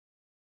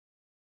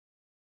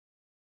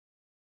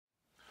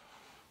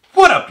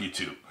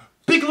YouTube?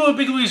 Big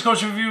Louie's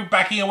Coach Review,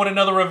 back again with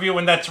another review,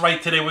 and that's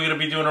right, today we're going to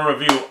be doing a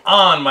review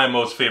on my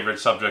most favorite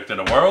subject in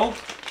the world,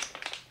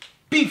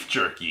 beef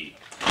jerky.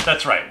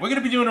 That's right, we're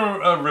going to be doing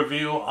a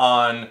review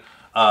on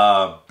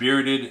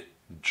bearded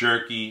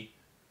jerky.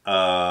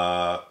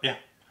 Yeah,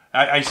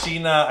 I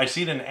seen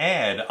an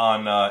ad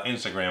on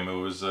Instagram.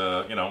 It was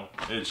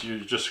you're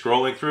just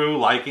scrolling through,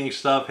 liking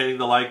stuff, hitting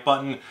the like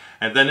button,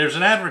 and then there's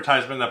an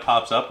advertisement that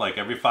pops up like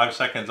every 5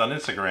 seconds on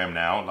Instagram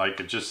now. Like,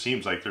 it just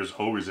seems like there's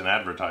always an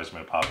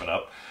advertisement popping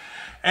up.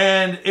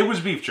 And it was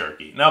beef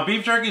jerky. Now,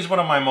 beef jerky is one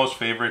of my most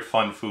favorite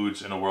fun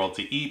foods in the world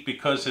to eat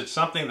because it's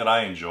something that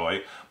I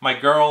enjoy. My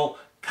girl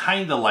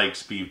kind of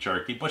likes beef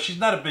jerky, but she's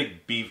not a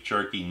big beef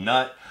jerky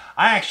nut.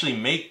 I actually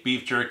make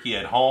beef jerky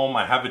at home.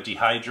 I have a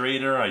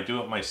dehydrator. I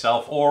do it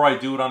myself, or I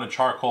do it on a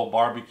charcoal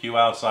barbecue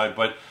outside.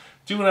 But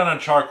doing it on a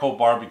charcoal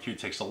barbecue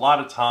takes a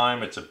lot of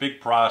time. It's a big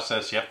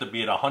process. You have to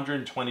be at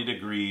 120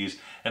 degrees,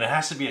 and it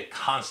has to be a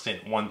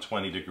constant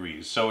 120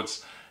 degrees. So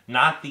it's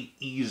not the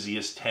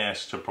easiest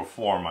task to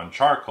perform on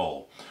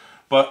charcoal.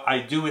 But I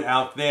do it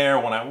out there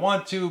when I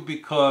want to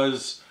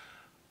because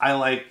I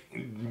like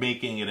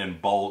making it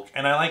in bulk,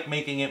 and I like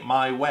making it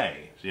my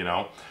way, you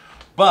know.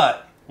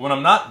 But when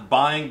I'm not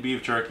buying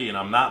beef jerky and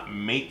I'm not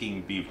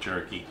making beef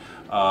jerky,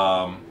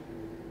 I'm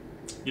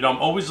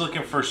always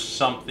looking for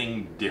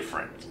something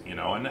different, you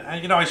know. And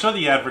I saw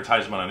the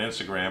advertisement on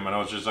Instagram, and I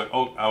was just like,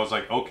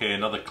 okay,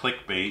 another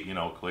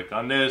clickbait, click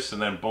on this, and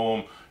then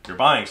boom, you're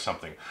buying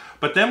something.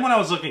 But then when I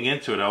was looking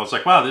into it, I was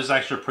like, wow, this is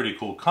actually a pretty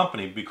cool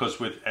company, because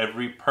with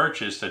every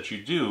purchase that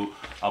you do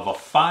of a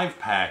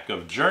 5-pack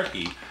of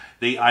jerky,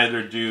 they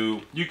either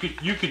do, you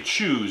could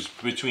choose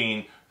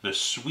between the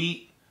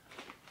sweet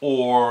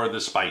or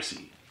the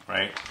spicy,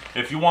 right?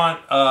 If you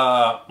want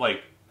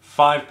like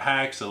 5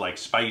 packs of like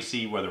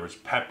spicy, whether it's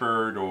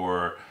peppered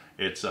or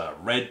it's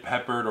red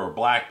peppered or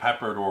black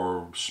peppered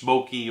or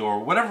smoky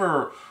or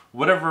whatever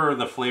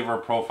the flavor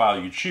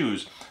profile you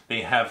choose,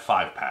 they have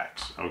 5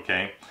 packs,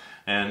 okay?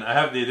 And I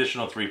have the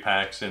additional 3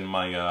 packs in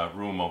my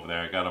room over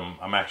there. I got them.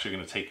 I'm actually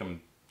going to take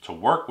them to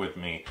work with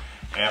me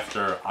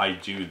after I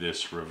do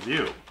this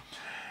review.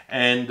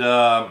 And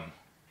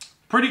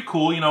pretty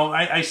cool,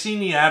 I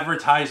seen the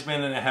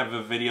advertisement, and I have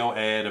a video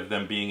ad of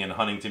them being in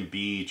Huntington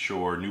Beach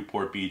or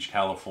Newport Beach,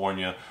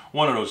 California.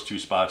 One of those 2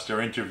 spots. They're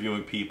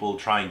interviewing people,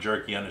 trying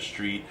jerky on the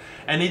street.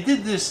 And they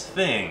did this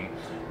thing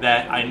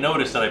that I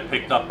noticed that I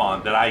picked up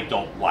on that I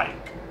don't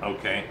like,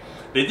 okay?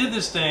 They did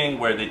this thing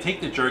where they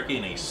take the jerky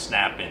and they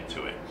snap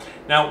into it.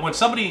 Now, when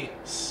somebody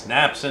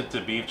snaps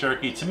into beef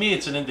jerky, to me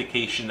it's an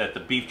indication that the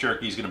beef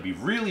jerky is going to be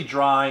really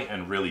dry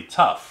and really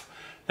tough.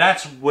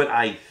 That's what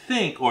I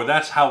think, or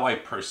that's how I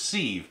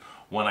perceive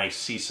when I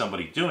see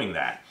somebody doing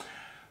that.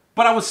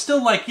 But I was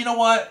still like, you know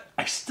what?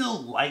 I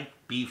still like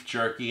beef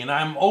jerky, and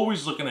I'm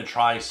always looking to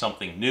try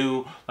something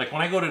new. Like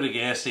when I go to the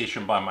gas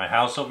station by my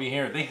house over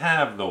here, they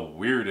have the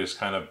weirdest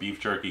kind of beef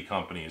jerky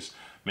companies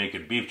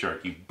making beef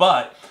jerky,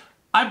 but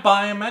I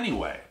buy them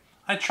anyway.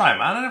 I try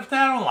them out, and if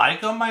I don't like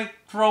them, I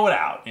throw it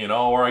out,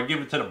 or I give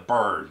it to the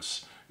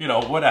birds,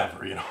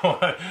 whatever,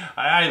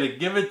 I either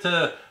give it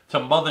to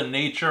Mother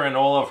Nature and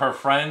all of her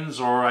friends,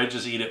 or I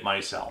just eat it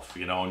myself,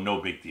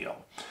 no big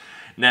deal.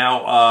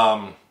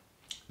 Now,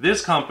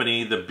 this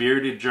company, the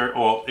Bearded Jerky,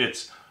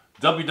 it's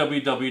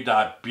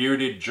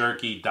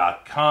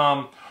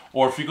www.beardedjerky.com,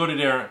 or if you go to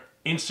their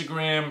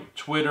Instagram,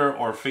 Twitter,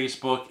 or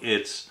Facebook,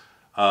 it's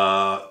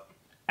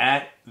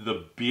at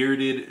the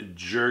Bearded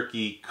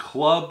Jerky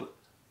Club.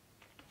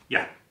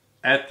 Yeah,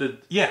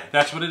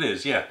 that's what it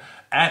is. Yeah,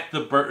 at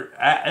the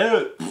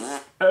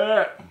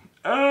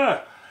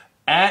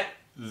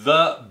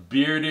The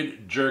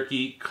Bearded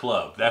Jerky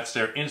Club. That's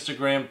their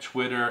Instagram,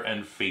 Twitter,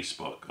 and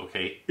Facebook,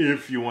 okay,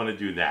 if you want to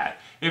do that.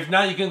 If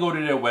not, you can go to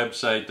their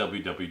website,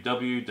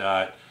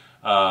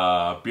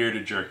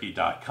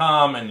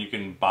 www.beardedjerky.com, and you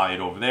can buy it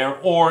over there.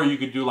 Or you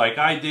could do like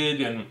I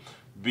did and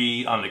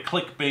be on the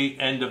clickbait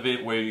end of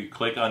it, where you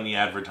click on the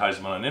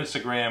advertisement on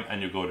Instagram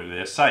and you go to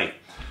their site.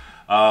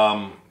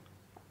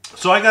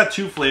 So I got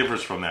 2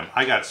 flavors from them.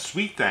 I got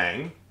Sweet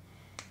Tang,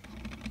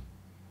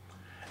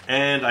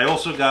 and I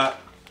also got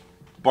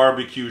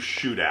Barbecue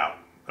Shootout,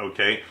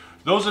 okay?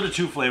 Those are the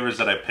 2 flavors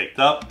that I picked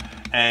up,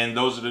 and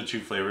those are the 2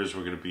 flavors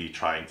we're going to be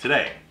trying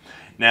today.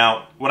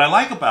 Now, what I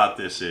like about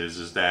this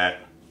is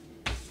that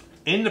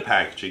in the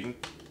packaging,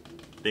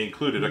 they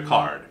included a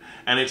card,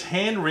 and it's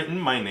handwritten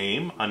my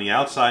name on the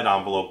outside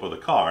envelope of the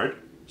card.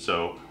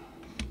 So,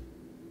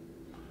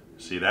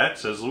 see that? It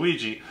says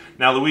Luigi.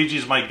 Now, Luigi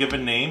is my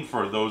given name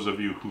for those of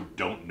you who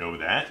don't know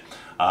that.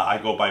 I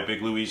go by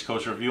Big Louie's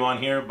Coach Review on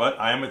here, but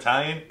I am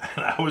Italian,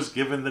 and I was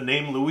given the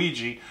name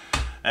Luigi,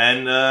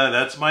 and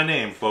that's my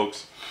name,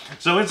 folks.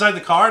 So inside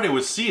the card, it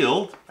was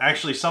sealed.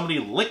 Actually, somebody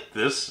licked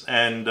this,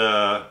 and,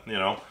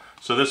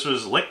 so this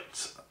was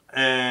licked,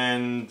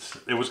 and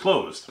it was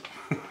closed.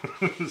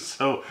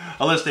 So,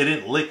 unless they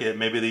didn't lick it,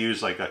 maybe they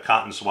used like a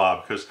cotton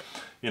swab, because,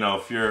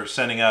 if you're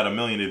sending out 1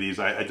 million of these,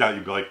 I doubt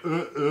you'd be like,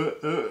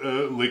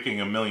 licking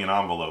 1 million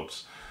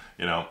envelopes.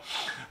 you know.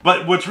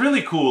 But what's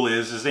really cool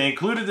is they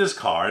included this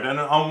card, and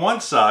on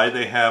one side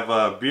they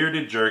have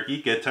Bearded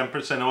Jerky. Get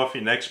 10% off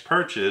your next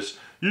purchase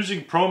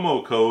using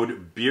promo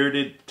code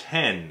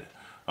Bearded10.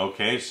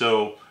 Okay,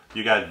 so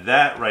you got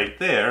that right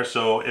there.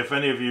 So if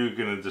any of you are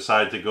going to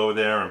decide to go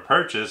there and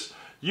purchase,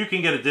 you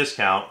can get a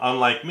discount.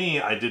 Unlike me,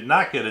 I did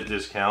not get a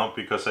discount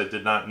because I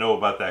did not know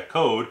about that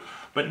code.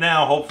 But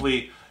now,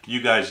 hopefully,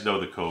 you guys know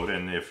the code.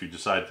 And if you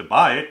decide to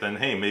buy it, then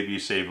hey, maybe you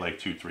save like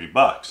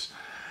 $2-3.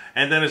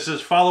 And then it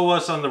says, follow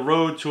us on the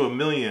road to 1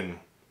 million.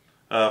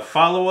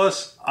 Follow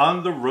us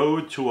on the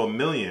road to 1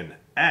 million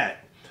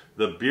at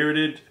the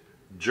Bearded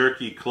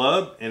Jerky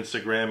Club,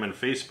 Instagram and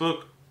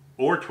Facebook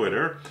or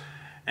Twitter,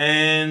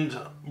 and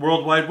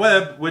World Wide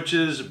Web, which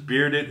is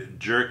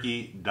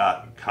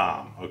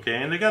beardedjerky.com. Okay,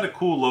 and they got a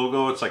cool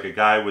logo. It's like a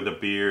guy with a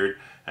beard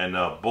and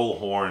bull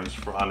horns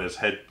on his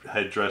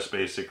headdress,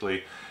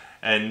 basically.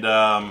 And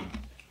on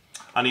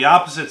the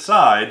opposite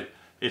side,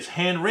 it's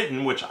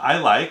handwritten, which I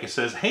like. It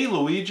says, "Hey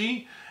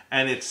Luigi,"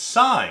 and it's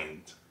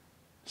signed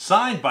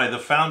by the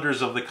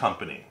founders of the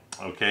company.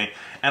 Okay,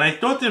 and I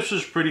thought this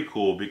was pretty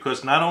cool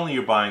because not only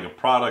you're buying a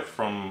product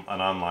from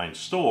an online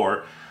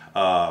store,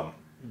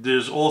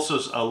 there's also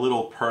a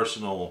little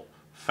personal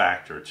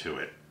factor to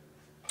it.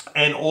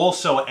 And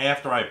also,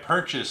 after I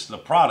purchased the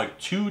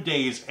product, 2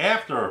 days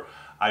after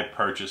I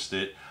purchased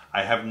it,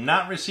 I have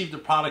not received the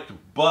product,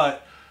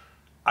 but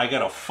I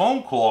got a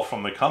phone call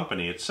from the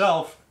company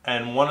itself,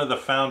 and one of the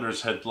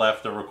founders had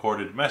left a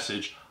recorded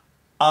message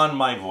on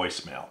my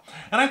voicemail.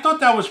 And I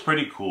thought that was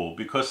pretty cool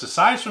because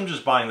aside from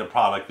just buying the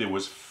product, there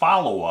was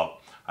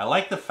follow-up. I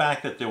like the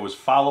fact that there was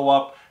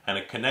follow-up and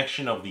a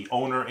connection of the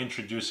owner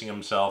introducing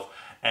himself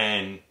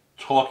and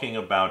talking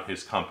about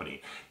his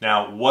company.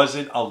 Now, was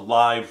it a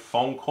live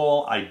phone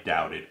call? I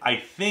doubt it.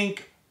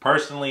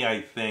 Personally, I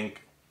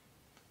think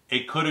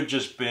it could have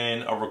just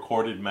been a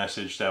recorded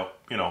message that,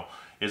 you know,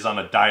 is on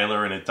a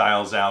dialer and it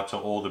dials out to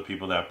all the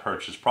people that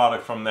purchase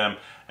product from them,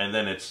 and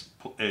then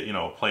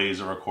plays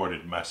a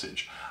recorded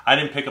message. I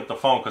didn't pick up the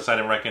phone because I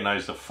didn't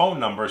recognize the phone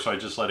number, so I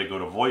just let it go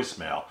to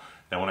voicemail.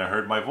 Then when I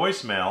heard my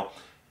voicemail,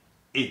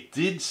 it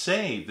did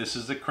say, this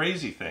is the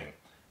crazy thing,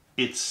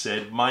 it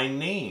said my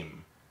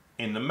name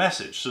in the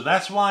message. So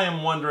that's why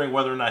I'm wondering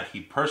whether or not he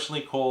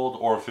personally called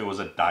or if it was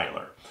a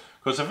dialer.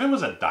 Because if it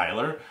was a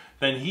dialer,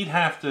 then he'd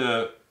have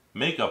to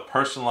make a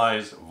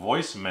personalized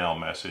voicemail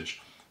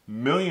message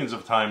millions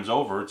of times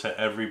over to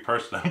every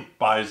person that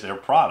buys their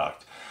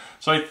product.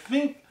 So I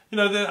think,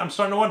 I'm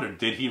starting to wonder,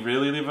 did he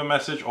really leave a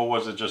message or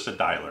was it just a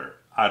dialer?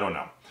 I don't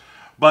know.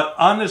 But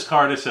on this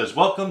card it says,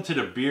 "Welcome to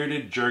the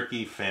Bearded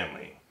Jerky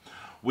family.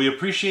 We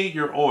appreciate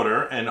your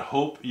order and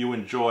hope you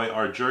enjoy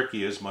our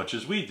jerky as much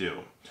as we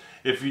do.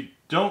 If you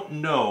don't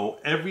know,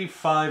 every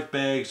 5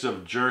 bags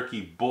of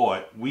jerky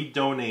bought, we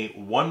donate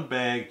 1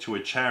 bag to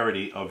a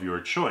charity of your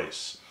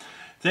choice.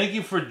 Thank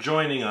you for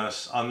joining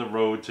us on the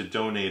road to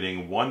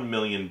donating 1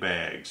 million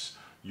bags.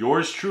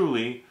 Yours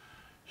truly,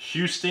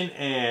 Houston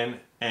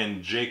Ann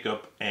and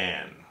Jacob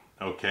Ann."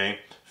 Okay,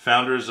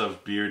 founders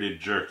of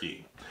Bearded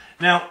Jerky.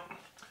 Now,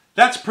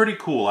 that's pretty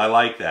cool. I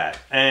like that.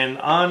 And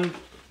on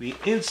the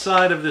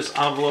inside of this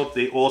envelope,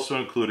 they also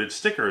included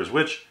stickers,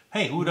 which,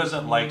 hey, who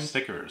doesn't like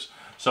stickers?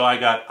 So I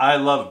got "I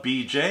love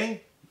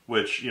BJ,"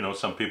 which,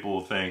 some people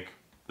will think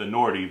the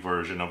naughty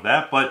version of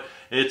that, but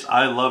it's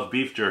 "I love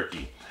beef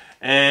jerky."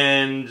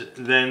 And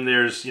then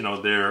there's,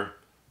 their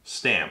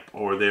stamp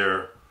or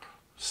their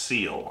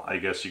seal, I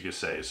guess you could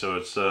say. So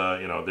it's,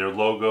 their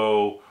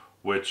logo,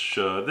 which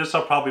this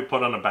I'll probably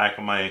put on the back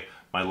of my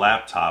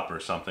laptop or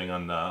something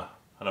on a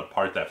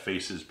part that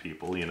faces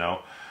people,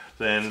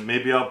 Then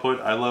maybe I'll put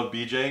 "I love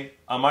BJ"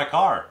 on my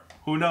car.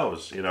 Who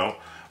knows,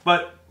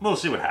 But we'll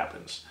see what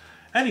happens.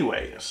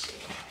 Anyways,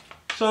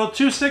 so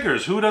 2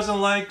 stickers. Who doesn't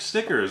like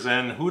stickers?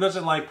 And who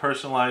doesn't like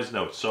personalized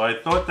notes? So I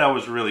thought that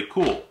was really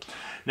cool.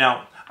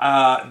 Now,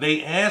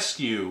 they ask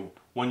you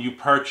when you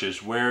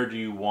purchase, where do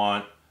you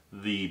want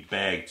the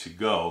bag to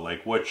go?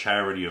 Like what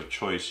charity of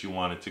choice you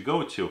want it to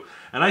go to.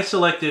 And I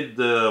selected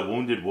the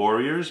Wounded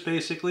Warriors,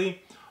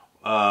 basically.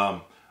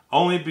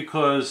 Only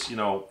because,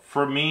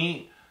 for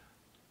me,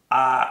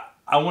 I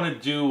want to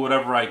do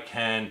whatever I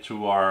can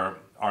to our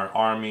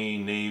Army,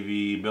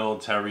 Navy,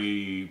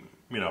 military,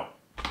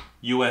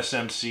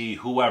 USMC,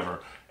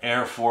 whoever,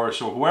 Air Force,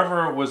 or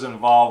whoever was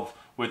involved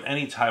with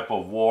any type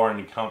of war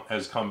and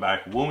has come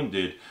back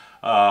wounded.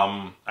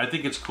 I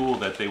think it's cool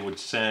that they would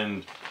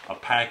send a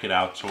packet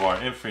out to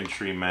our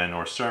infantrymen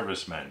or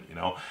servicemen,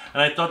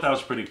 and I thought that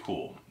was pretty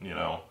cool,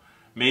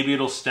 Maybe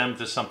it'll stem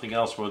to something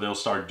else where they'll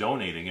start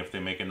donating if they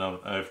make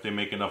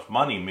enough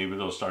money. Maybe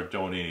they'll start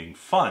donating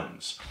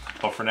funds.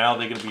 But for now,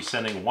 they're going to be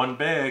sending 1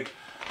 bag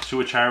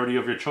to a charity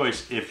of your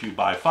choice if you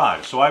buy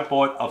 5. So I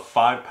bought a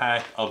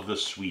 5-pack of the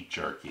sweet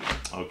jerky.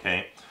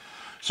 Okay.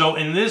 So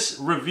in this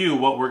review,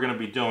 what we're going to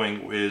be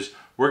doing is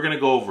we're going to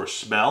go over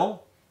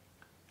smell,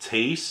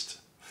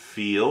 taste,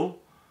 feel,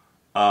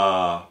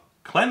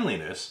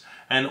 cleanliness,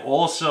 and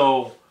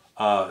also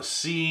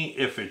see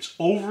if it's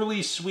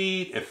overly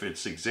sweet, if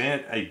it's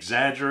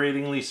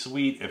exaggeratingly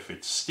sweet, if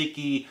it's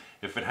sticky,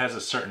 if it has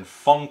a certain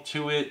funk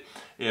to it.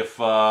 If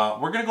we're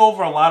going to go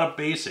over a lot of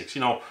basics.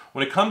 You know,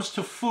 when it comes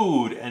to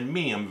food and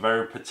me, I'm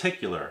very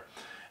particular.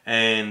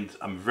 And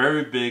I'm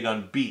very big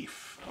on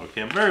beef.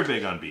 Okay, I'm very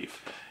big on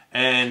beef.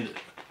 And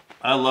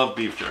I love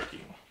beef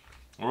jerky.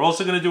 We're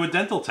also going to do a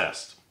dental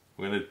test.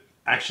 We're going to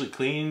actually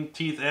clean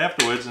teeth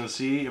afterwards and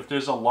see if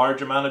there's a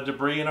large amount of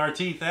debris in our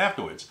teeth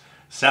afterwards.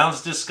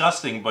 Sounds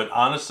disgusting, but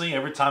honestly,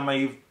 every time I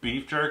eat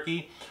beef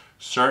jerky,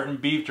 certain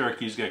beef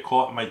jerkies get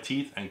caught in my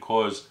teeth and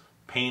cause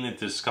pain and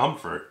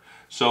discomfort.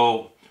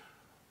 So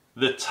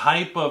the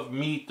type of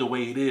meat, the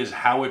way it is,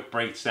 how it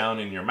breaks down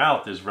in your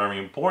mouth is very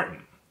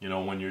important, you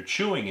know, when you're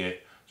chewing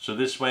it. So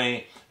this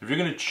way, if you're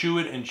going to chew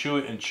it and chew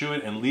it and chew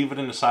it and leave it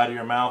in the side of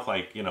your mouth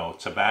like, you know,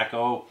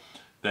 tobacco,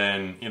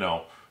 then, you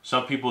know,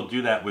 some people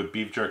do that with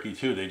beef jerky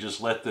too. They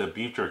just let the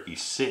beef jerky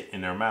sit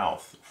in their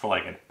mouth for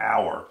like an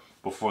hour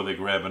before they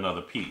grab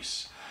another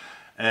piece.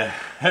 And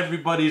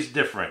everybody's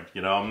different,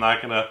 you know. I'm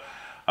not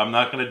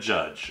gonna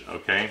judge,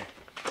 okay?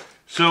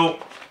 So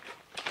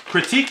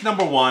critique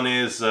number one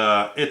is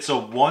it's a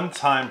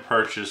one-time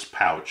purchase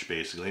pouch,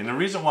 basically. And the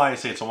reason why I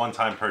say it's a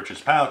one-time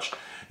purchase pouch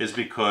is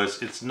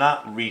because it's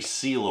not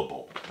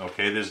resealable,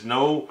 okay? There's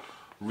no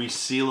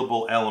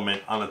resealable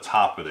element on the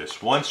top of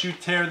this. Once you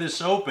tear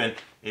this open,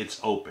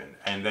 it's open,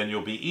 and then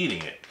you'll be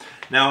eating it.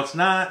 Now, it's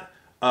not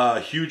a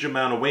huge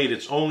amount of weight.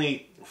 It's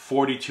only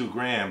 42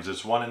 grams.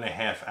 It's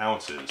 1.5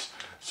 ounces.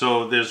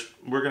 So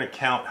we're going to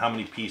count how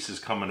many pieces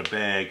come in a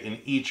bag, in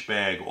each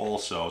bag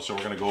also. So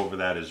we're going to go over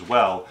that as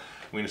well.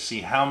 We're going to see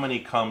how many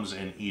comes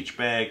in each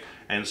bag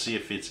and see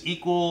if it's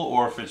equal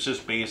or if it's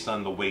just based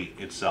on the weight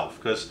itself,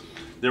 because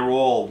they're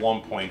all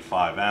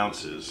 1.5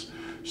 ounces.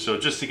 So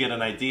just to get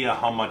an idea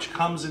how much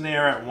comes in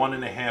there at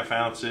 1.5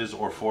 ounces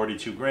or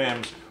 42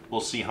 grams,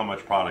 we'll see how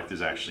much product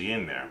is actually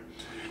in there.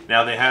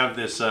 Now they have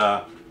this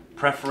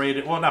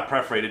perforated, well, not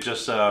perforated,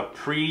 just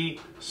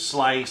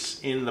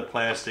pre-slice in the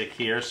plastic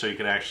here, so you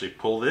can actually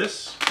pull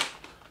this,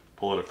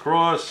 pull it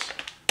across,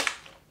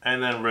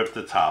 and then rip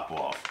the top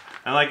off.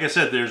 And like I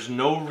said, there's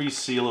no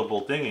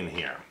resealable thing in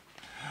here.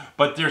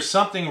 But there's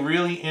something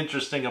really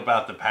interesting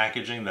about the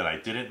packaging that I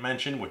didn't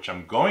mention, which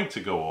I'm going to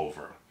go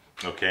over,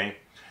 okay?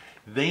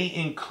 They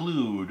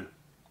include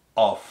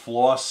a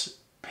floss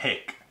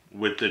pick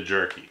with the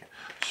jerky.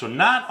 So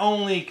not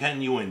only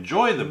can you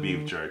enjoy the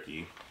beef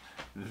jerky,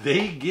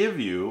 they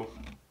give you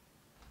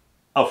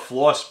a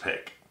floss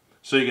pick.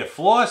 So you get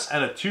floss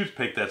and a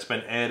toothpick that's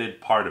been added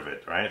part of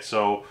it, right?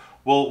 So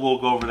we'll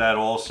go over that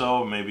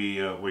also.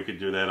 Maybe we could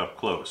do that up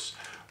close.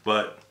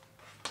 But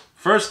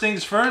first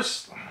things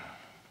first,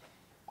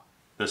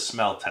 the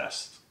smell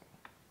test.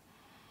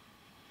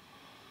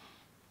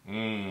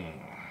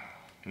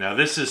 Now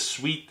this is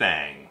Sweet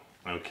Thang,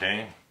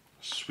 okay?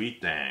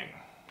 Sweet Thang. It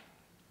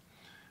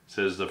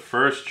says the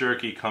first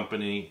jerky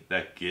company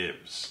that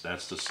gives.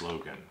 That's the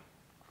slogan.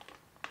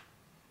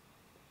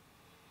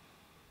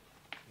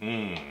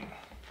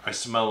 I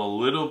smell a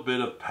little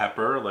bit of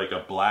pepper, like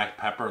a black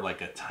pepper,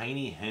 like a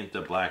tiny hint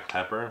of black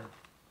pepper.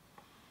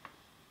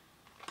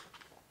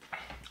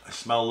 I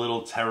smell a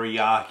little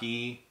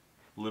teriyaki,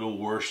 a little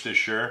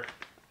Worcestershire.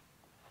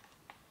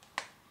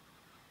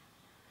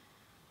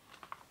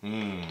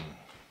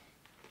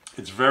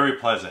 It's very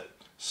pleasant.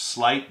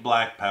 Slight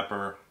black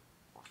pepper,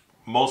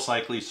 most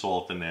likely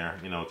salt in there,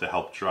 you know, to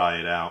help dry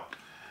it out.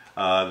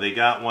 They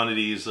got one of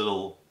these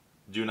little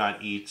do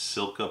not eat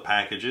Silka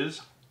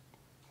packages.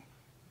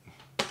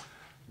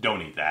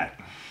 Don't eat that.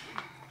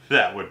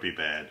 That would be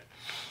bad.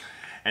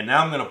 And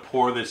now I'm going to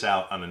pour this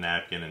out on a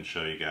napkin and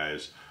show you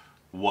guys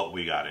what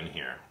we got in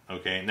here.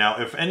 Okay,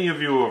 now if any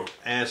of you are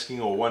asking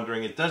or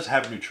wondering, it does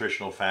have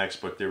nutritional facts,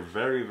 but they're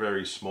very,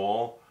 very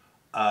small.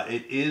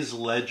 It is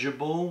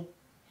legible.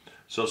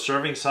 So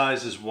serving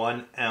size is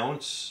 1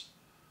 ounce.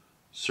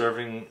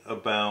 Servings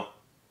about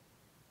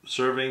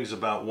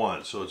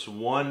 1. So it's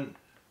 1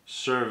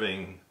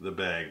 serving the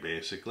bag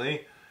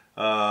basically.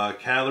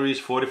 Calories,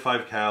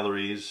 45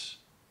 calories.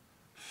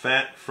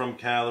 Fat from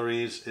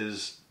calories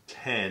is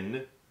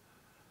 10.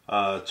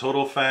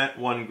 Total fat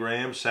 1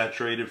 gram.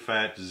 Saturated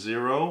fat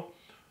 0.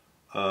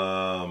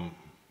 It's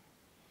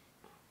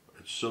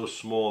so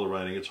small the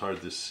writing, it's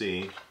hard to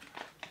see.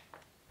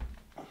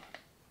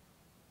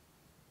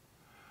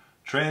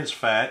 Trans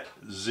fat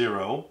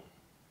 0.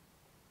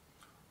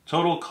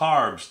 Total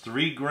carbs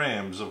 3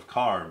 grams of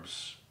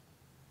carbs.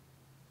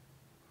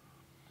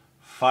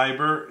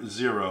 Fiber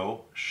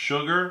 0.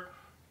 Sugar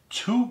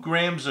 2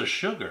 grams of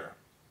sugar.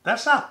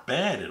 That's not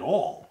bad at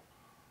all.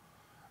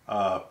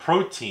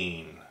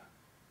 Protein.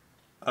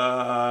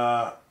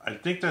 I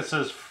think that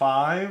says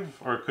 5,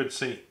 or it could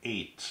say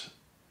 8.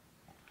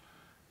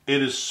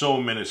 It is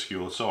so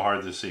minuscule, it's so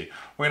hard to see.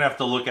 We're going to have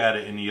to look at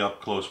it in the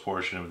up close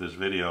portion of this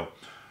video.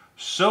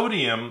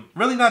 Sodium,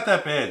 really not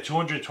that bad,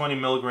 220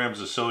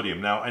 milligrams of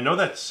sodium. Now, I know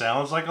that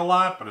sounds like a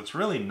lot, but it's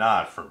really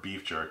not for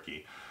beef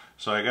jerky.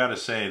 So I gotta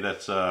say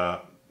that's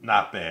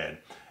not bad.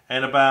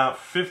 And about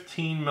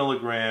 15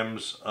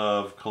 milligrams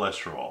of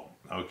cholesterol,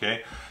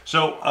 okay?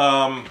 So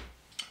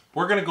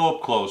we're gonna go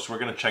up close, we're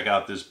gonna check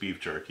out this beef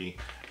jerky.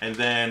 And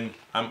then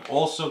I'm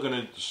also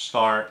going to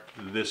start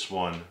this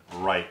one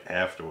right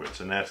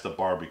afterwards, and that's the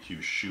barbecue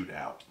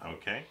shootout,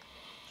 okay?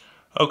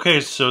 Okay,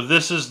 so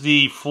this is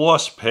the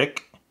floss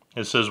pick.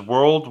 It says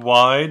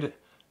worldwide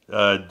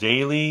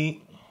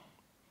daily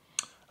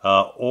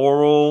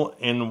oral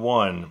in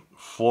one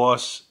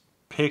floss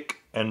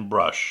pick and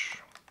brush.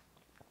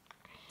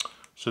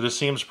 So this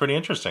seems pretty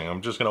interesting.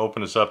 I'm just going to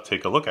open this up,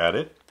 take a look at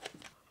it.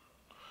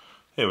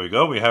 Here we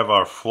go. We have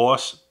our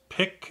floss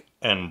pick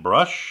and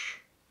brush.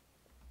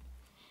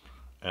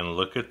 And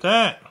look at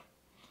that.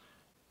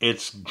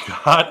 It's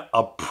got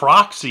a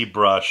proxy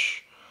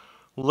brush.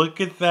 Look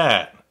at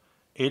that.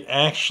 It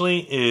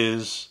actually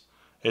is,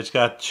 it's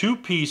got 2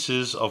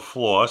 pieces of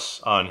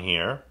floss on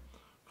here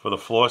for the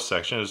floss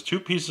section. There's 2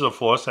 pieces of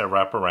floss that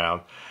wrap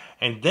around.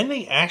 And then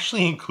they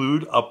actually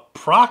include a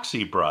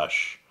proxy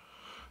brush.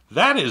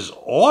 That is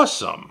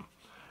awesome.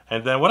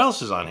 And then what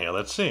else is on here?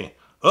 Let's see.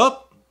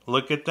 Oh,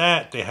 look at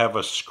that. They have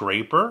a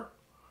scraper.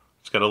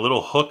 It's got a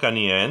little hook on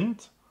the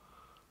end.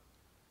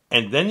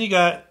 And then you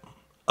got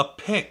a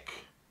pick.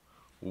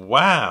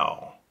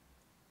 Wow.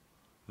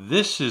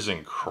 This is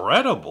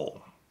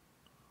incredible.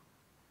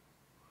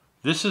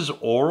 This is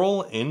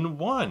oral in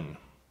one.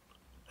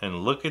 And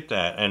look at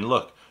that. And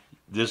look,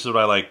 this is what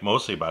I like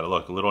mostly about it.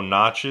 Look, little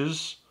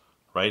notches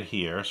right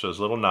here. So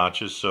there's little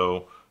notches.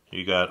 So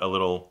you got a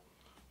little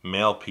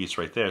male piece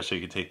right there. So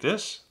you can take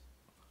this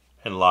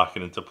and lock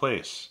it into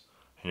place.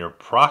 And your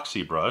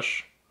proxy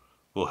brush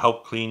will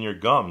help clean your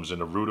gums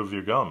and the root of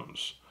your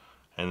gums.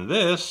 And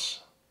this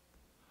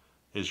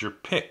is your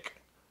pick.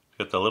 It's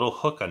got the little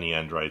hook on the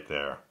end right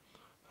there.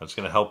 That's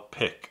going to help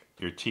pick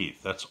your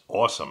teeth. That's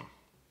awesome.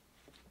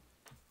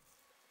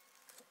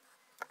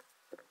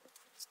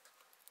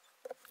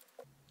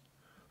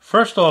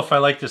 First off, I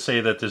like to say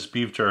that this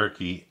beef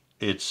jerky,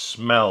 it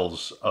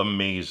smells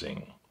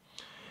amazing.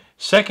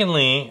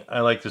 Secondly, I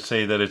like to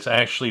say that it's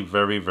actually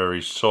very,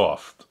 very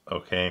soft,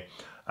 okay?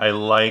 I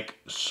like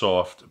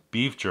soft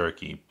beef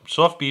jerky.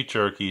 Soft beef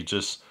jerky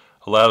just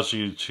allows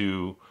you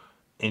to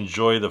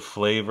enjoy the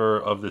flavor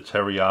of the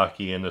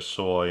teriyaki and the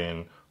soy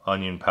and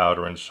onion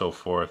powder and so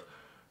forth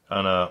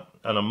on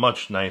a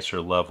much nicer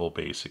level,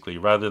 basically.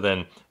 Rather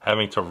than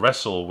having to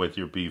wrestle with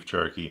your beef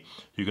jerky,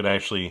 you can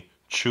actually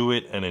chew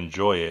it and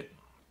enjoy it.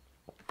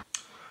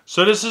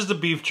 So this is the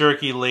beef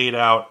jerky laid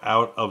out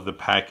of the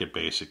packet,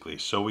 basically.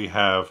 So we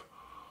have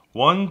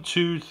 1,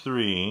 2,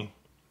 3,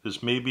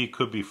 this maybe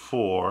could be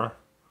 4,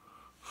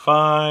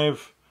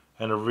 5,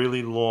 and a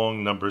really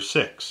long number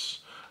 6.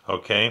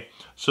 Okay,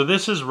 so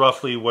this is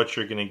roughly what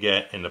you're going to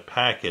get in the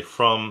packet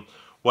from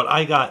what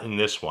I got in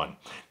this one.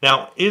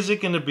 Now, is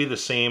it going to be the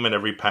same in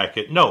every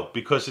packet? No,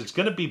 because it's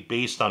going to be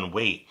based on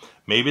weight.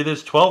 Maybe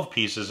there's 12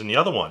 pieces in the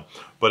other one,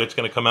 but it's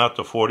going to come out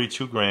to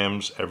 42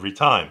 grams every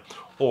time,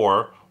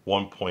 or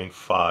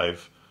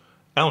 1.5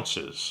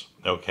 ounces,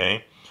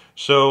 okay?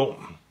 So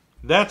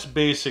that's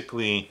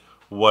basically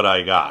what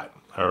I got,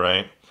 all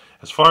right?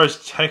 As far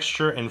as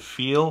texture and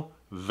feel,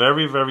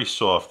 very, very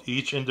soft.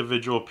 Each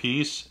individual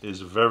piece is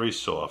very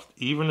soft.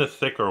 Even the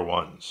thicker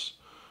ones,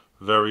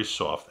 very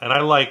soft. And I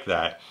like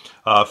that.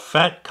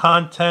 Fat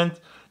content,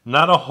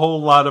 not a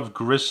whole lot of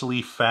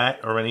gristly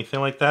fat or anything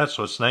like that.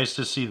 So it's nice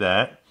to see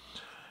that.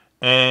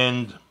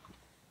 And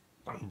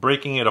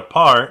breaking it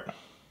apart,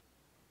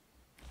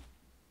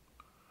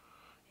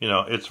 you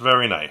know, it's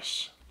very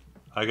nice.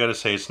 I gotta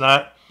say, it's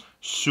not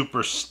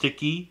super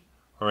sticky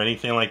or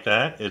anything like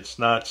that. It's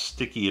not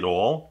sticky at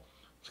all.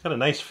 It's got a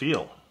nice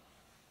feel.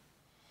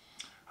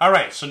 All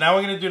right, so now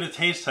we're going to do the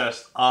taste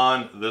test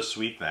on the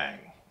sweet thing,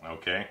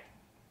 okay?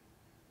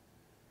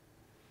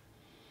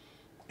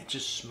 It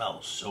just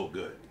smells so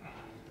good.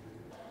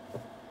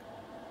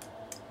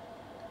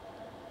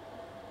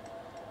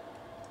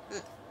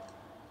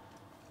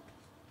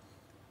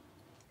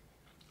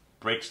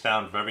 Breaks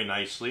down very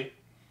nicely.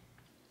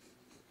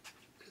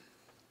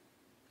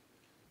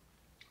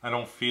 I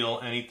don't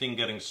feel anything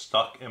getting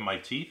stuck in my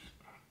teeth.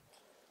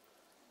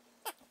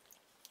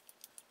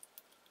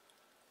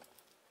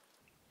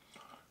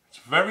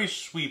 Very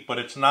sweet, but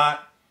it's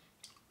not,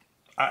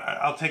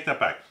 I'll take that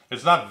back.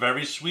 It's not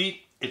very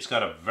sweet. It's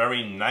got a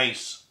very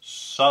nice,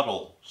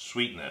 subtle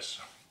sweetness.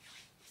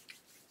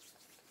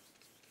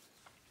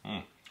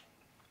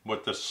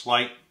 With the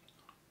slight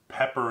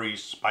peppery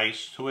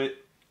spice to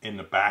it in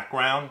the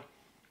background.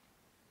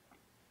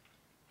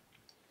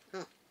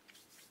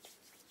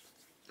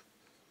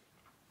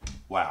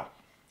 Wow.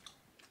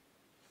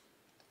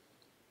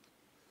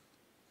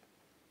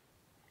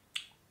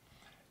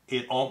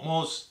 It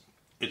almost,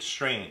 it's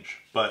strange,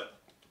 but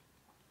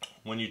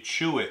when you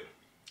chew it,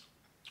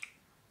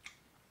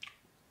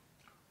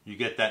 you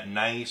get that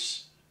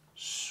nice,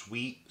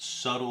 sweet,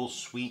 subtle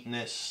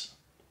sweetness,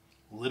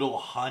 little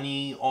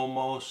honey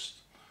almost,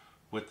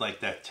 with like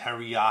that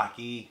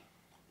teriyaki.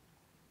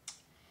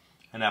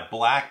 And that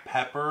black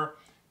pepper,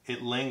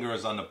 it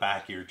lingers on the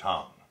back of your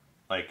tongue.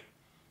 Like,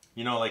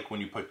 you know, like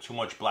when you put too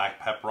much black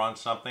pepper on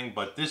something,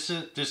 but this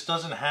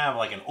doesn't have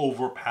like an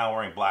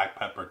overpowering black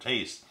pepper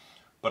taste.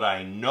 But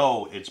I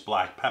know it's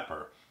black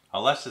pepper.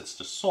 unless it's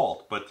the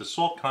salt, but the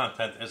salt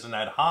content isn't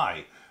that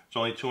high. It's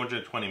only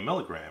 220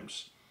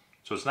 milligrams,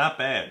 so it's not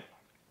bad.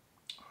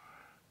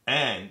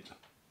 And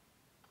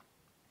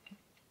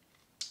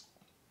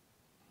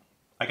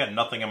I got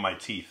nothing in my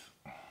teeth.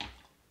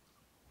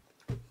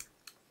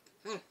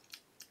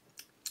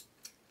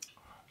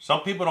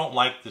 Some people don't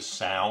like the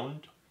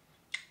sound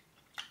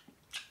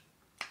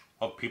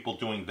of people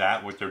doing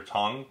that with their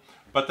tongue,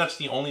 but that's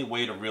the only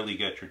way to really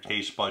get your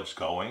taste buds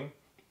going.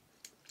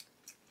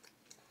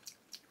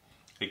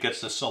 It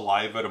gets the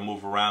saliva to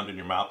move around in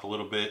your mouth a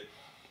little bit,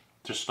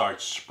 to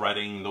start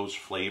spreading those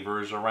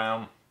flavors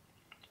around.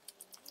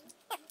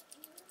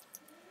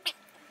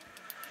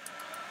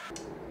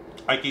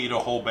 I can eat a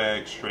whole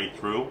bag straight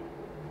through.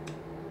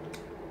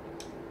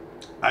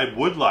 I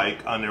would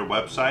like on their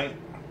website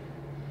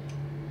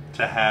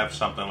to have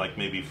something like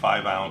maybe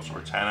 5-ounce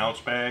or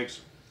 10-ounce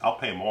bags. I'll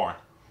pay more.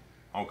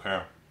 I don't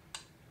care.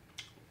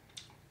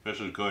 This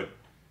is good.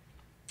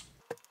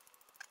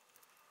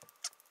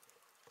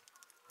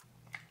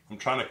 I'm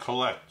trying to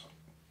collect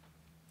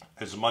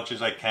as much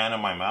as I can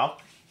in my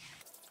mouth.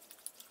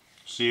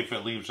 See if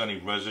it leaves any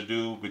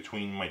residue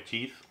between my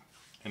teeth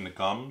and the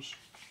gums.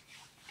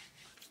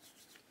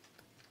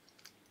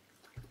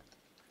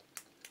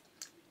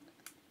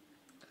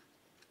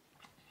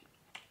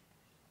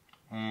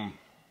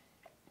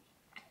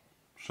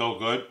 So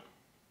good.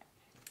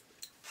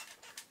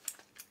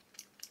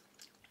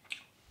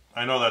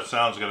 I know that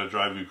sound's gonna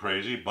drive you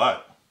crazy,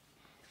 but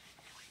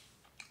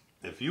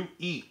if you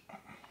eat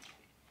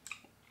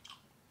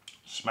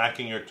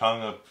smacking your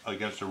tongue up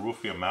against the roof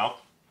of your mouth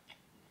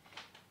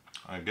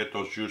and get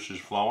those juices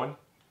flowing,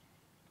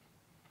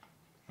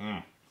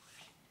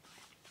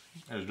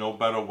 there's no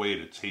better way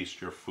to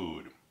taste your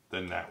food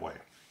than that way.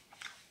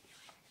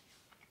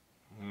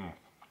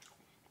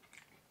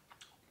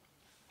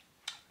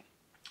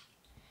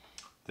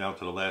 Down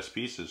to the last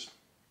pieces.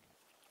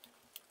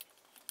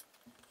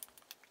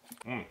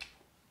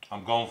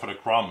 I'm going for the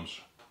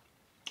crumbs.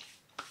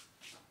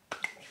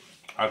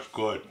 That's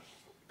good.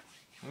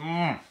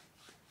 That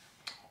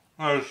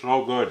is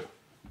so good.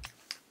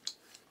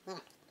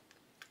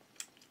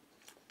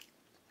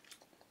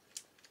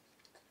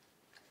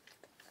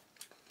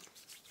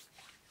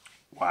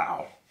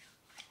 Wow.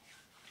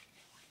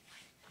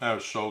 That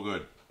is so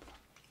good.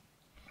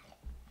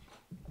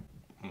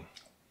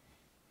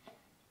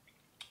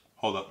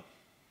 Hold up.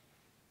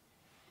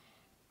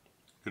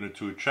 Gonna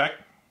do a check.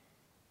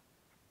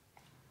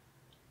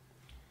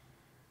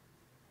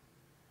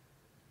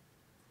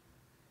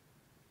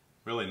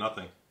 Really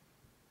nothing.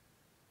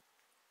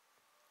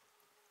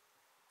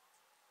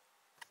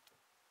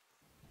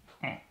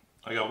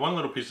 I got one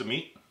little piece of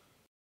meat.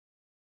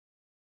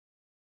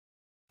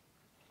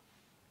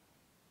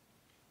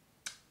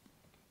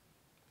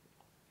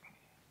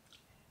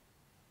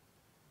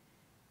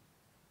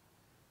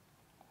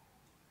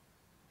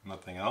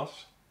 Nothing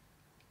else.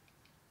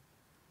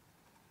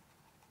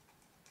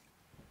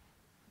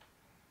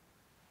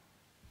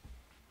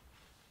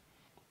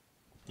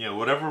 Yeah,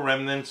 whatever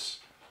remnants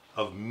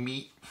of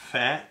meat,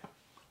 fat,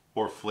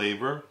 or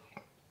flavor,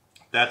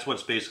 that's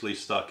what's basically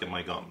stuck in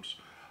my gums.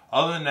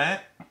 Other than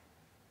that,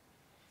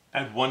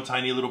 I had one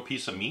tiny little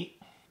piece of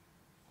meat.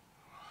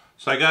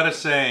 So I gotta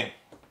say,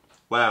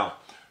 wow,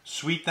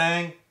 Sweet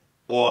Thang,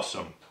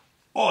 awesome.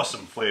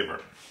 Awesome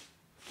flavor.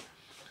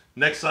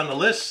 Next on the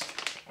list,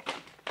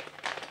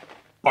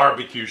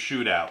 barbecue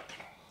shootout.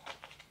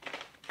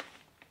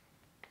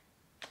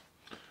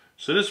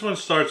 So this one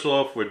starts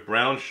off with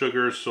brown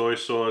sugar, soy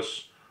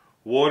sauce,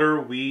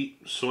 water,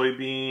 wheat,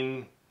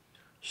 soybean,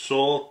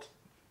 salt,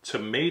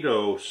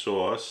 tomato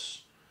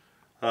sauce,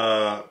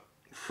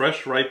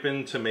 fresh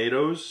ripened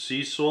tomatoes,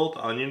 sea salt,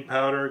 onion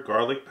powder,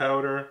 garlic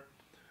powder,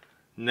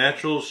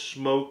 natural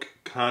smoke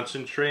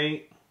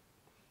concentrate,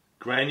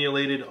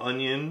 granulated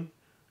onion,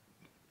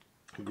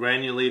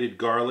 granulated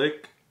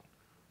garlic,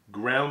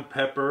 ground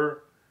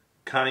pepper,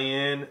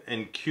 cayenne,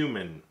 and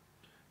cumin.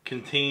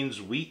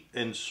 Contains wheat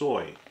and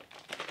soy.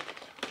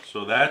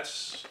 So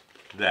that's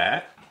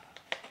that.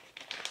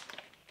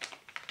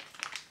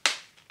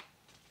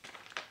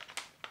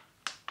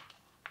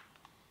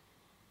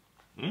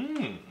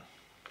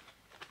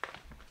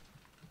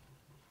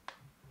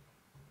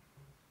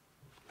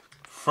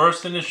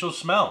 First initial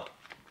smell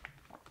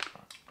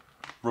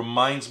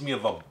reminds me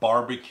of a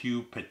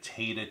barbecue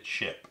potato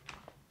chip.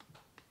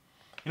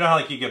 You know how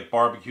like you get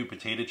barbecue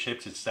potato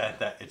chips? It's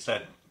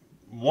that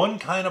one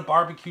kind of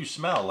barbecue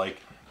smell.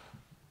 Like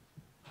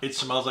it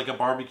smells like a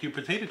barbecue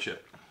potato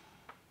chip.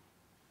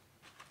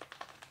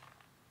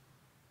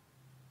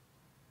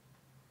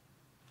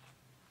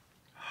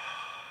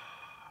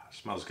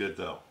 Smells good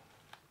though.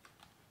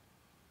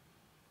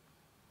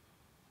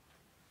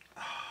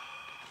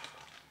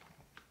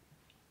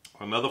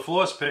 Another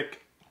floss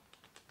pick.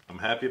 I'm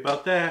happy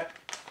about that.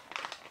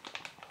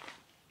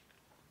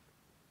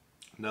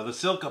 Another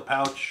Silka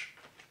pouch.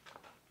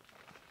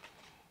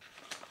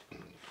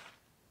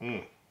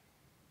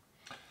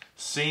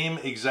 Same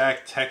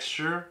exact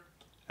texture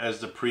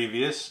as the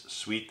previous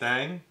Sweet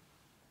Thang.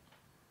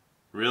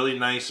 Really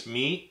nice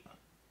meat.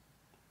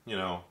 you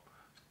know,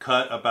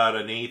 cut about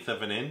 1/8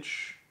 of an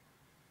inch.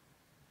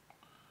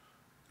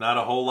 Not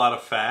a whole lot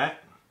of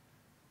fat.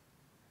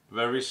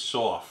 Very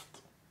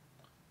soft.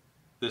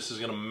 This is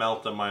going to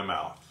melt in my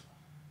mouth.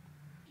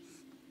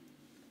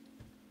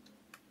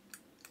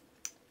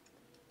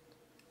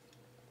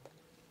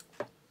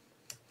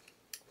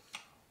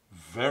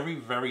 Very,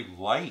 very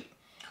light.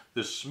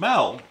 The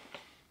smell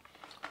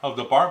of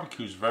the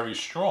barbecue is very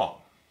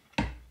strong.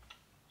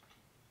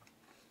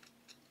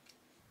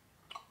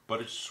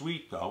 But it's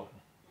sweet though.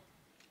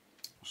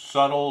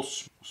 Subtle,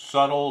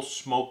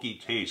 smoky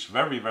taste.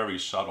 Very, very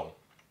subtle.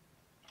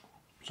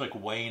 It's like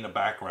way in the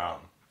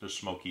background, the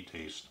smoky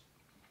taste.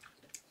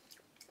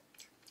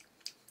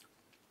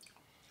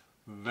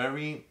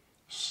 Very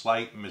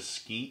slight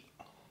mesquite.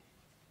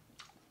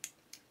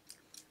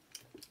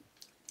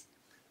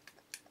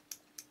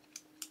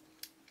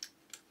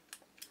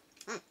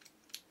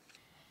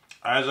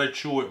 As I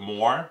chew it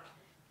more,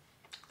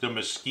 the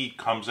mesquite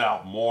comes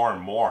out more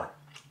and more.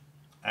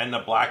 And the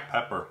black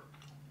pepper.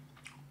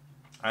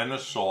 And the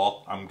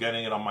salt. I'm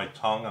getting it on my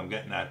tongue. I'm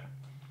getting that,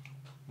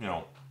 you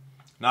know,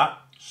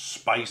 not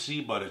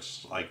spicy, but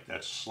it's like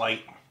that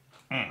slight.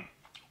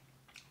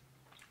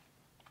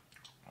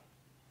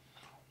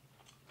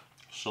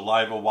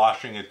 Saliva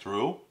washing it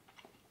through.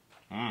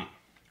 Now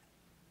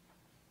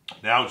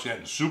it's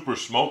getting super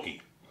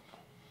smoky.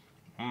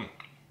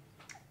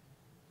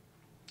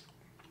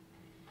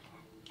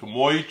 The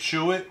more you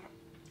chew it,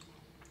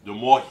 the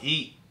more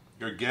heat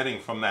you're getting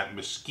from that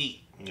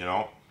mesquite, you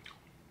know.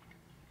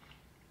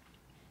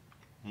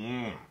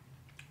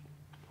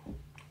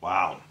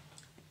 Wow.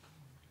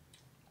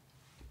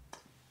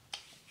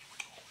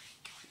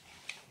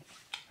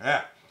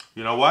 Yeah,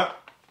 you know what?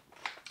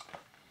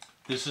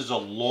 This is a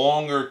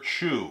longer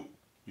chew.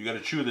 You got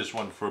to chew this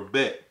one for a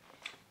bit.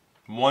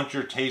 Once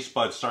your taste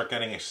buds start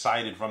getting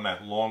excited from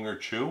that longer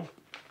chew,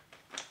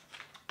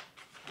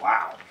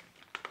 wow.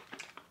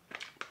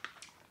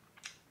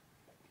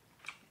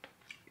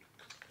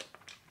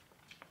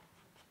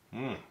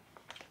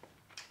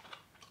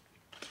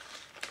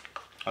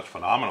 That's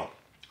phenomenal.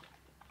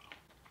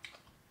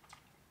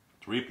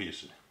 3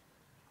 pieces.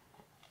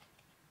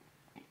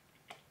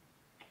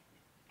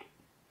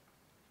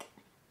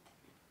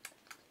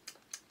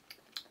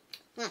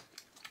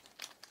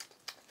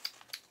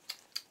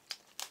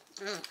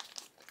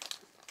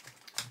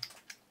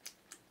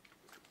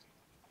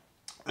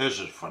 This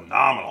is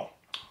phenomenal.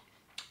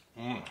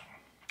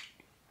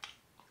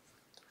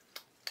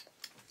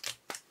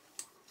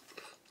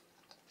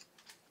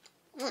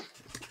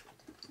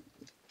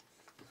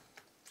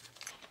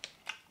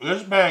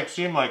 This bag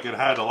seemed like it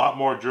had a lot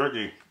more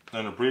jerky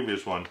than the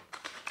previous one.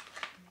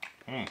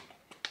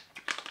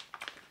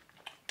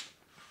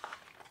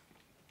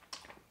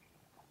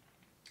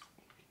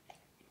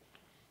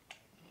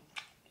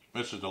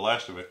 This is the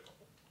last of it.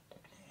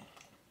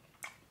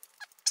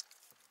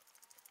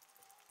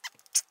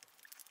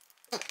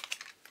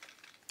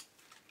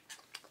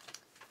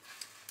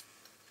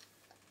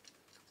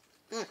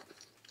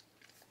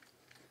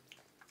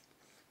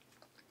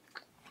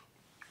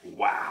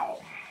 Wow.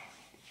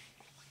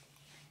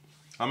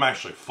 I'm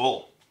actually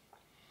full.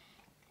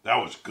 That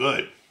was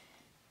good.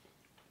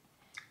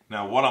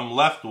 Now what I'm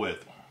left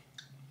with,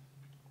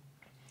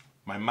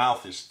 my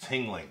mouth is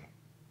tingling.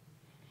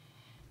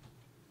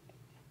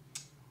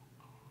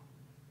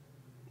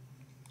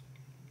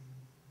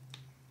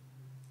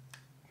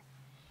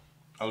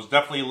 I was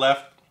definitely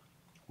left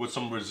with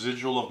some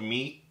residual of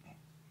meat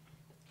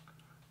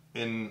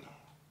in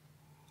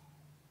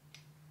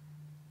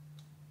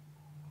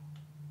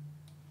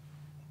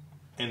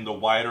the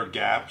wider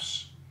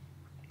gaps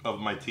of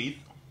my teeth.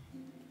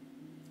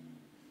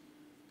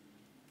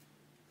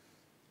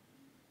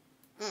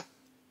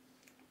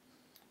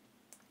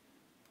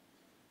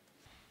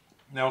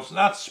 Now it's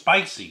not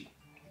spicy.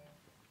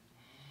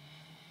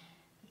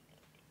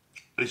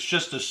 It's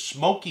just the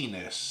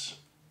smokiness,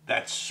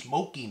 that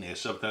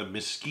smokiness of the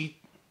mesquite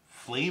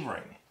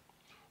flavoring.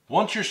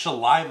 Once your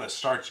saliva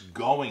starts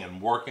going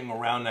and working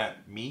around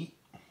that meat,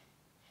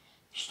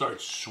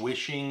 starts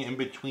swishing in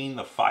between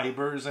the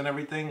fibers and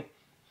everything,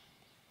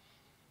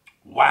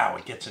 wow,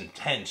 it gets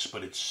intense,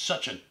 but it's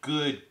such a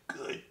good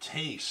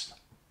taste.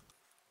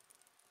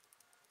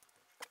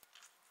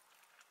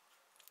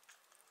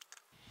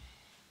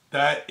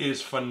 That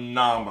is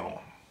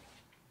phenomenal.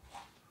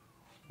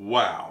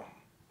 Wow.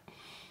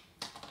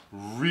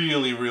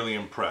 Really, really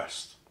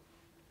impressed.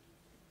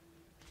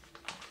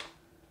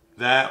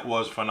 That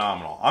was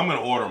phenomenal. I'm going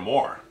to order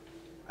more.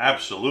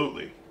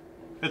 Absolutely.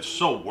 It's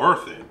so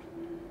worth it.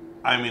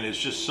 I mean, it's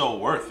just so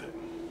worth it.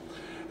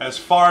 As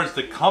far as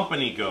the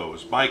company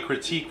goes, my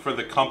critique for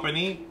the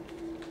company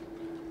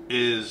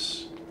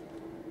is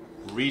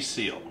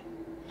reseal.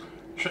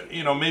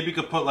 You know, maybe you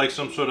could put like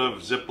some sort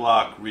of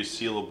Ziploc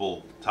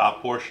resealable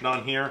top portion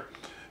on here,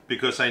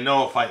 because I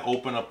know if I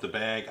open up the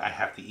bag, I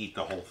have to eat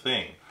the whole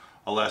thing.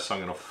 Unless I'm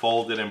going to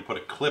fold it and put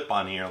a clip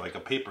on here, like a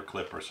paper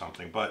clip or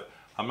something. But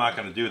I'm not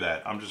going to do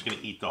that. I'm just going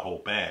to eat the whole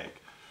bag.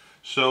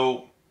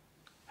 So,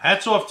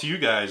 hats off to you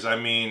guys. I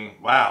mean,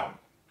 wow.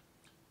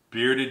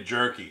 Bearded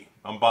jerky.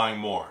 I'm buying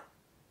more.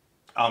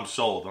 I'm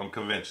sold. I'm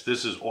convinced.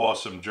 This is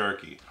awesome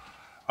jerky.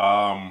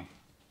 I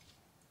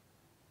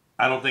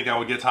don't think I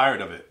would get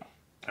tired of it.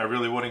 I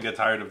really wouldn't get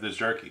tired of this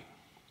jerky.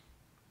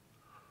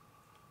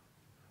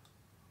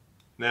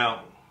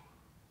 Now,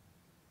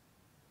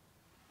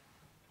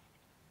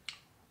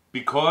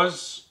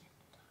 because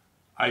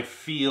I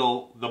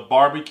feel the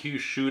barbecue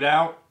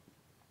shootout,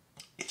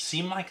 it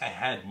seemed like I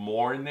had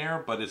more in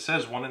there, but it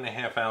says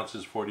 1.5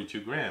 ounces,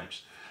 42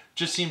 grams.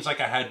 Just seems like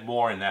I had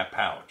more in that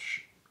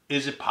pouch.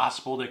 Is it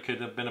possible there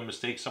could have been a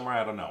mistake somewhere?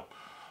 I don't know.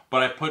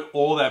 But I put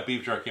all that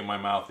beef jerky in my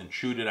mouth and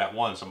chewed it at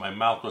once, and my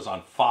mouth was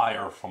on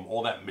fire from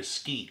all that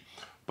mesquite.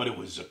 But it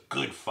was a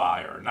good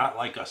fire, not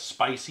like a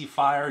spicy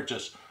fire,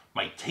 just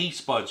my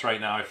taste buds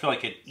right now. I feel like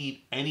I could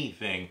eat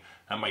anything,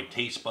 and my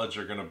taste buds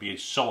are going to be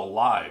so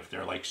alive.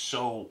 They're like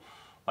so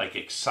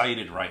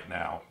excited right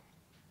now.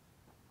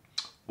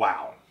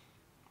 Wow.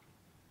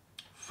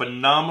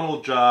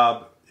 Phenomenal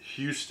job,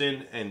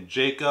 Houston and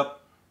Jacob.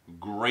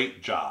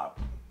 Great job,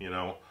 you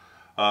know.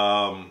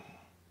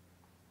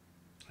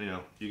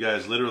 You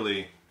guys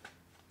literally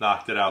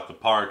knocked it out the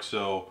park,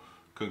 so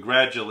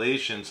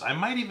congratulations. I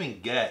might even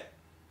get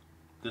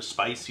the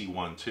spicy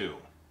one too.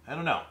 I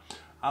don't know.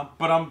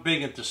 But I'm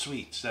big into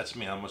sweets. That's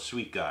me. I'm a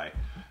sweet guy.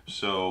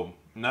 So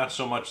not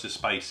so much the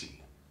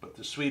spicy, but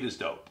the sweet is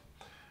dope.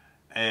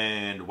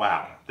 And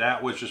wow,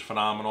 that was just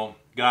phenomenal.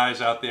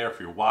 Guys out there, if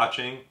you're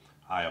watching,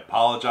 I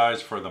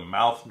apologize for the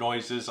mouth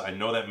noises. I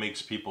know that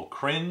makes people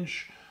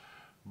cringe,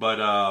 but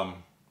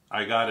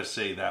I gotta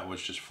say that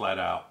was just flat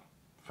out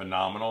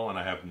phenomenal, and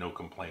I have no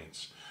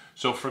complaints.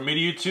 So from me to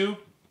you two,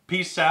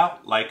 peace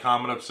out. Like,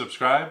 comment, and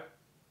subscribe.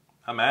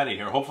 I'm out of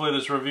here. Hopefully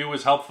this review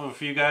was helpful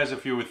for you guys.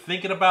 If you were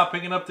thinking about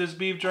picking up this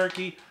beef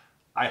jerky,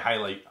 I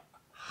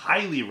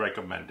highly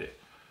recommend it.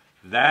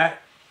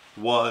 That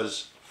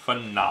was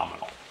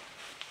phenomenal.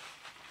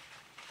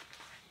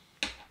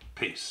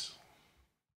 Peace.